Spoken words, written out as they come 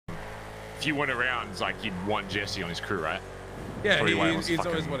if you went around, it's like you'd want Jesse on his crew, right? Yeah, he's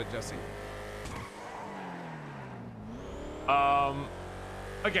always wanted Jesse.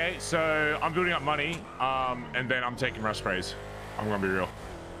 Okay, so I'm building up money, and then I'm taking rust sprays. I'm gonna be real.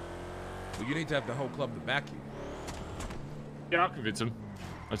 Well, you need to have the whole club to back you. Yeah, I'll convince him.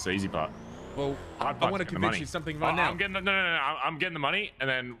 That's the easy part. Well, I want to convince you something right now. I'm getting I'm getting the money, and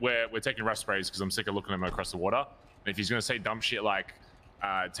then we're taking rust sprays because I'm sick of looking at him across the water. And if he's gonna say dumb shit like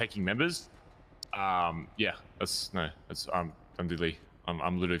taking members, yeah, I'm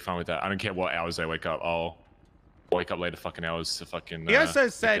literally fine with that. I don't care what hours they wake up. I'll wake up later fucking hours to fucking. He also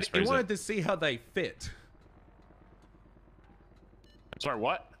said he wanted to see how they fit. Sorry,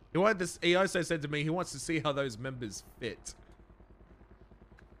 what? He also said to me he wants to see how those members fit.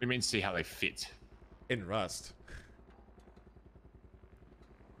 What do you mean see how they fit? In Rust.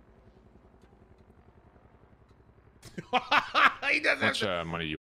 He doesn't How much money do you